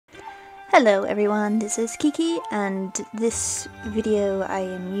Hello everyone, this is Kiki, and this video I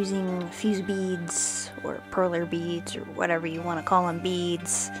am using fuse beads, or perler beads, or whatever you want to call them,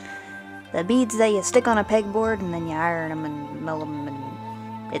 beads. The beads that you stick on a pegboard and then you iron them and mill them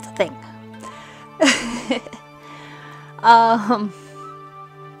and it's a thing. I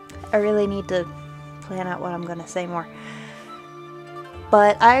really need to plan out what I'm going to say more.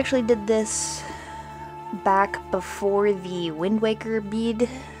 But I actually did this back before the Wind Waker bead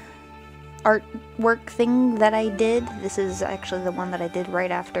artwork thing that I did. This is actually the one that I did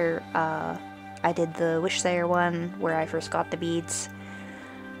right after I did the Wishsayer one where I first got the beads.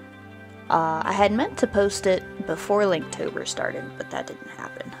 I had meant to post it before Linktober started, but that didn't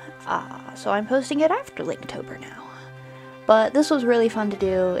happen. So I'm posting it after Linktober now. But this was really fun to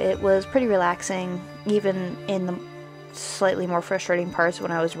do. It was pretty relaxing, even in the slightly more frustrating parts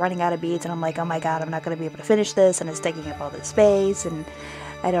when I was running out of beads and I'm like, oh my god, I'm not going to be able to finish this, and it's taking up all this space, and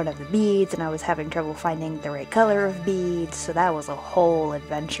I don't have the beads, and I was having trouble finding the right color of beads, so that was a whole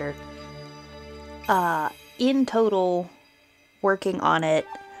adventure. In total, working on it,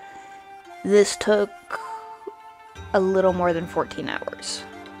 this took a little more than 14 hours.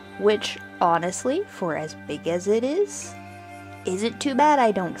 Which, honestly, for as big as it isn't too bad,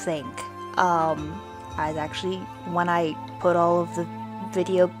 I don't think. I actually, when I put all of the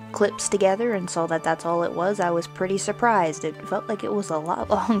video clips together and saw that that's all it was, I was pretty surprised. It felt like it was a lot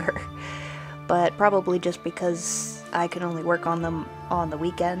longer, but probably just because I could only work on them on the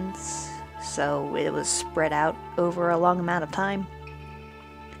weekends, so it was spread out over a long amount of time.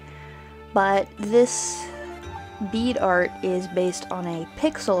 But this bead art is based on a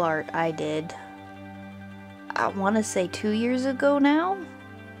pixel art I did, I want to say 2 years ago now,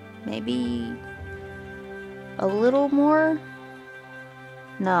 maybe a little more.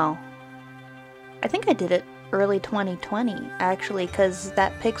 No, I think I did it early 2020, actually, because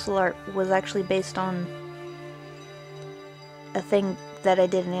that pixel art was actually based on a thing that I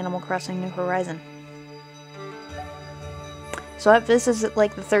did in Animal Crossing New Horizon. So this is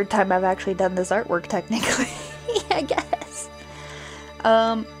like the third time I've actually done this artwork, technically, I guess.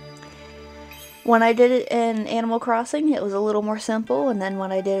 When I did it in Animal Crossing, it was a little more simple, and then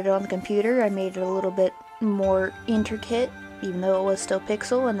when I did it on the computer, I made it a little bit more intricate, even though it was still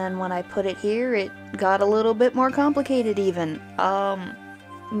pixel, and then when I put it here, it got a little bit more complicated even.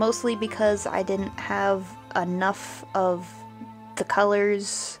 Mostly because I didn't have enough of the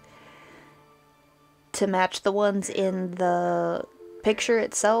colors to match the ones in the picture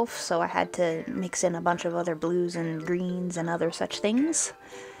itself, so I had to mix in a bunch of other blues and greens and other such things.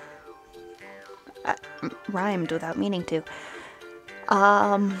 I rhymed without meaning to.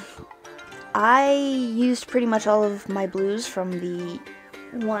 I used pretty much all of my blues from the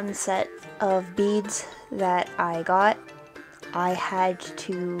one set of beads that I got. I had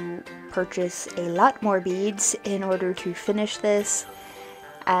to purchase a lot more beads in order to finish this,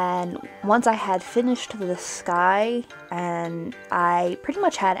 and once I had finished the sky, and I pretty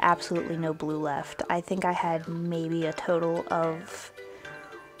much had absolutely no blue left. I think I had maybe a total of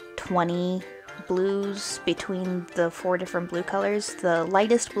 20 blues between the 4 different blue colors. The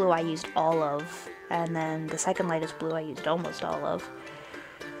lightest blue I used all of, and then the second lightest blue I used almost all of.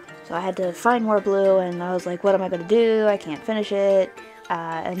 So I had to find more blue, and I was like, what am I going to do? I can't finish it.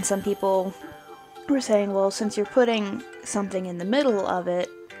 And some people were saying, well, since you're putting something in the middle of it,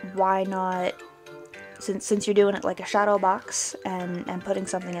 why not, since you're doing it like a shadow box and putting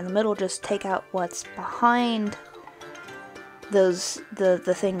something in the middle, just take out what's behind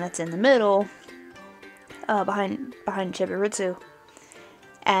the thing that's in the middle, behind Chibiritsu,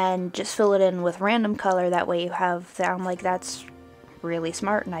 and just fill it in with random color. That way you have that. I'm like, that's really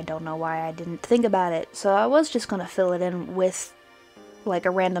smart, and I don't know why I didn't think about it. So I was just gonna fill it in with like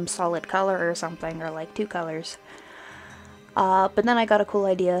a random solid color or something, or like 2 colors. But then I got a cool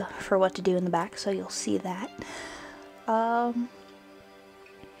idea for what to do in the back, so you'll see that. But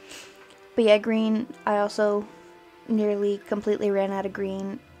yeah, green, I also nearly completely ran out of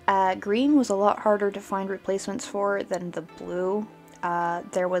green. Green was a lot harder to find replacements for than the blue.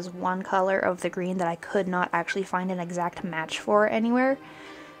 There was one color of the green that I could not actually find an exact match for anywhere.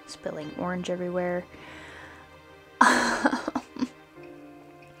 Spilling orange everywhere.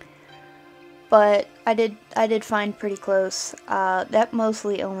 But I did find pretty close. That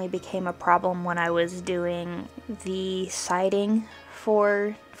mostly only became a problem when I was doing the siding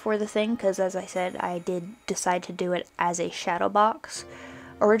for the thing, because as I said, I did decide to do it as a shadow box.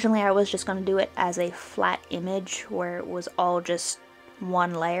 Originally I was just going to do it as a flat image where it was all just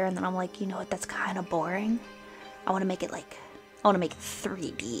one layer, and then I'm like, you know what, that's kind of boring. I want to make it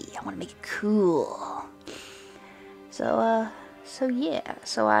 3D. I want to make it cool. So So yeah,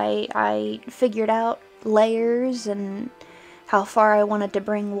 so I figured out layers and how far I wanted to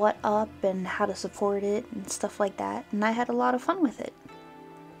bring what up and how to support it and stuff like that, and I had a lot of fun with it.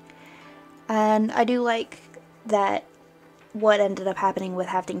 And I do like that what ended up happening with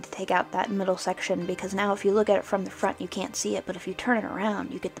having to take out that middle section, because now if you look at it from the front you can't see it, but if you turn it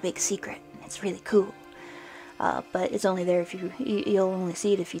around you get the big secret. It's really cool. But it's only there if you'll only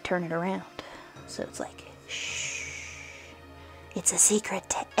see it if you turn it around. So it's like, shh, it's a secret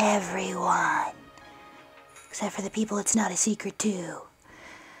to everyone. Except for the people it's not a secret to.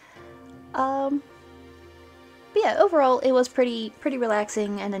 But yeah, overall it was pretty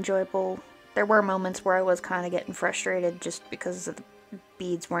relaxing and enjoyable. There were moments where I was kind of getting frustrated just because the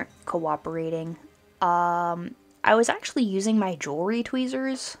beads weren't cooperating. I was actually using my jewelry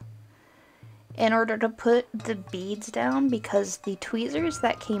tweezers in order to put the beads down, because the tweezers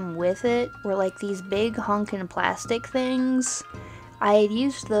that came with it were like these big honkin' plastic things. I had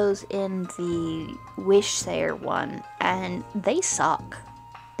used those in the Wish Sayer one, and they suck.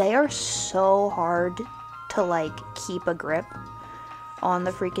 They are so hard to like keep a grip on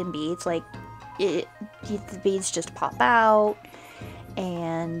the freaking beads. Like, the beads just pop out,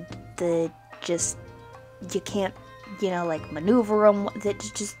 and you can't, like maneuver them.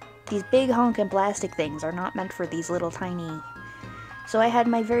 These big honkin' plastic things are not meant for these little tiny. So I had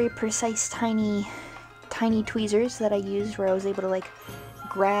my very precise tiny tweezers that I used, where I was able to like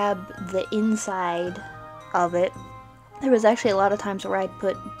grab the inside of it. There was actually a lot of times where I'd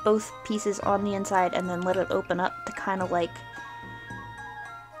put both pieces on the inside and then let it open up to kind of like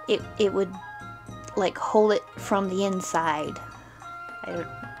it would like hold it from the inside.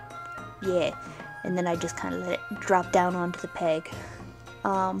 Yeah, and then I just kind of let it drop down onto the peg.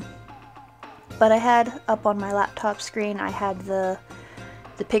 But I had up on my laptop screen, I had the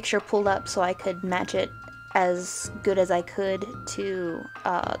picture pulled up so I could match it as good as I could to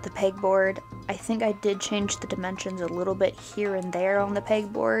the pegboard. I think I did change the dimensions a little bit here and there on the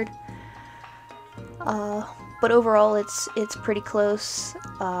pegboard. But overall it's pretty close.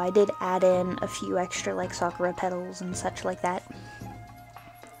 I did add in a few extra like sakura petals and such like that.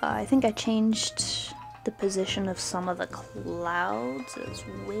 I think I changed the position of some of the clouds as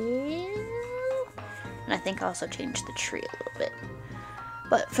well. And I think I also changed the tree a little bit.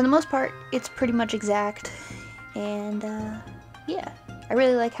 But for the most part, it's pretty much exact. And yeah, I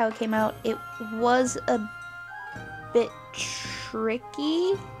really like how it came out. It was a bit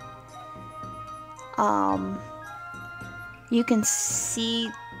tricky. You can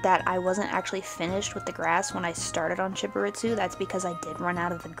see that I wasn't actually finished with the grass when I started on Chibiritsu. That's because I did run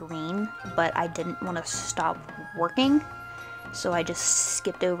out of the green, but I didn't want to stop working. So I just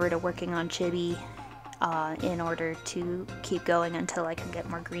skipped over to working on Chibi in order to keep going until I could get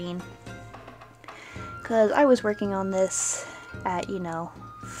more green. Because I was working on this at,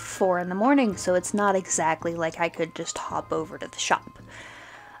 4 in the morning, so it's not exactly like I could just hop over to the shop.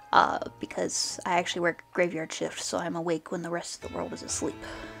 Because I actually work graveyard shift, so I'm awake when the rest of the world is asleep.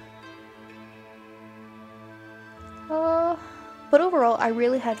 But overall, I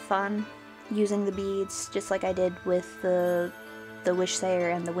really had fun using the beads, just like I did with the Wish Sayer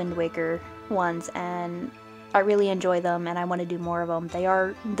and the Wind Waker ones, and I really enjoy them, and I want to do more of them. They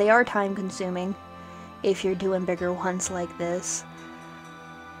are time consuming if you're doing bigger ones like this,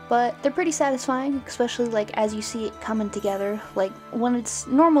 but they're pretty satisfying, especially like as you see it coming together. Like when it's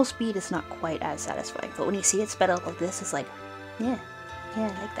normal speed, it's not quite as satisfying, but when you see it sped up like this, it's like, yeah, I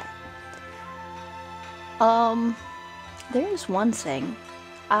like that. There is one thing,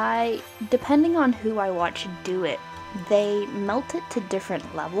 depending on who I watch do it, they melt it to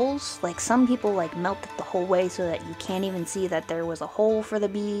different levels. Like some people like melt it the whole way so that you can't even see that there was a hole for the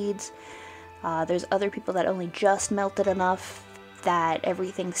beads. There's other people that only just melt it enough that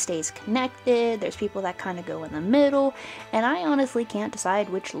everything stays connected. There's people that kind of go in the middle, and I honestly can't decide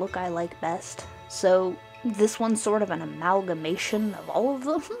which look I like best. So this one's sort of an amalgamation of all of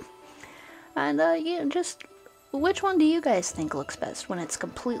them. And yeah, just which one do you guys think looks best? When it's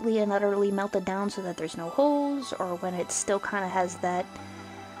completely and utterly melted down so that there's no holes, or when it still kind of has that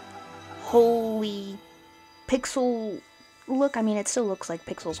holy pixel look? I mean, it still looks like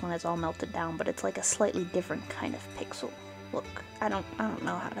pixels when it's all melted down, but it's like a slightly different kind of pixel look. I don't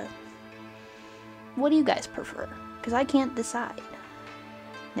know how to... What do you guys prefer? Because I can't decide.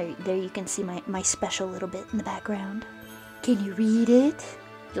 There you can see my special little bit in the background. Can you read it?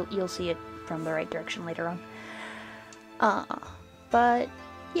 You'll see it from the right direction later on. But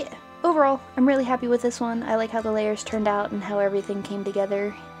yeah, overall, I'm really happy with this one. I like how the layers turned out and how everything came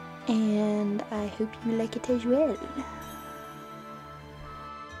together, and I hope you like it as well.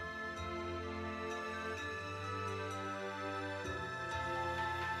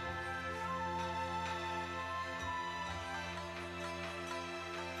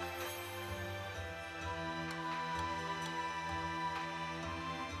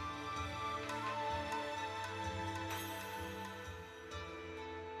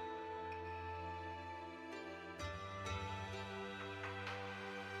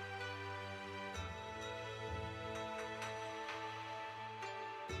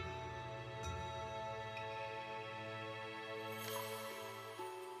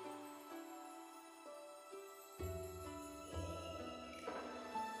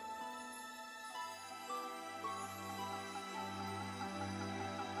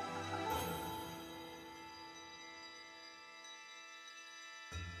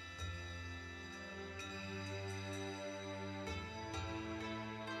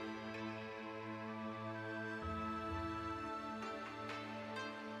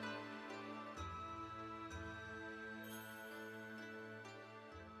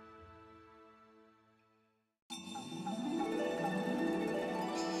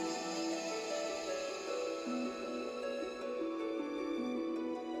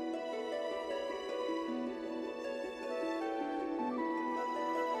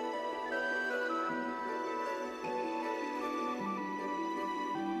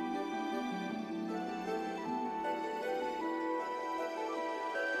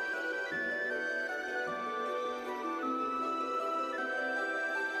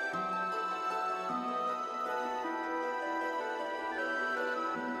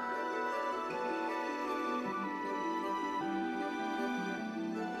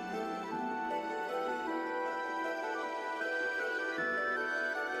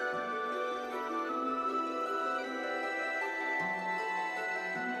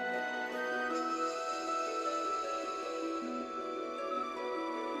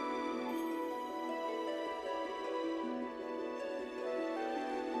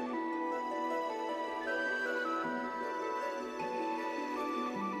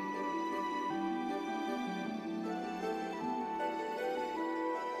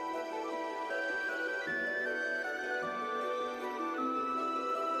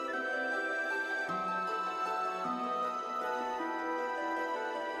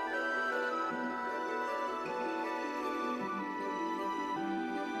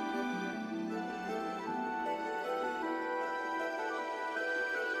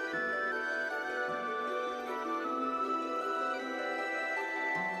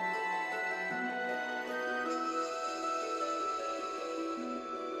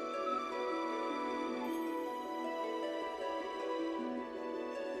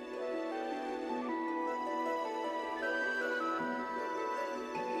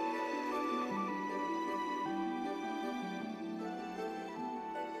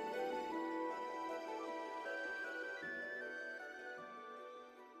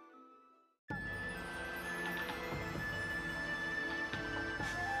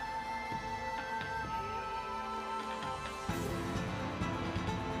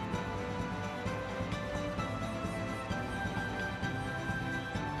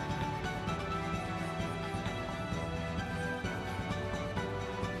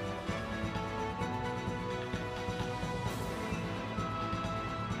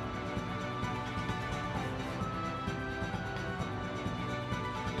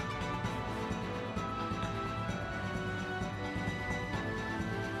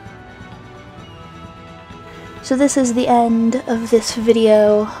 So this is the end of this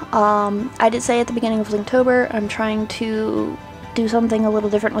video. I did say at the beginning of Linktober, I'm trying to do something a little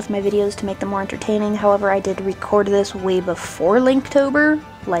different with my videos to make them more entertaining. However, I did record this way before Linktober,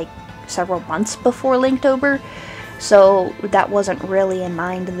 like several months before Linktober, so that wasn't really in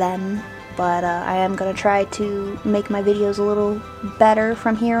mind then. But I am going to try to make my videos a little better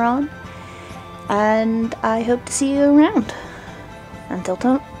from here on, and I hope to see you around. Until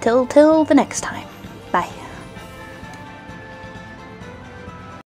the next time. Bye.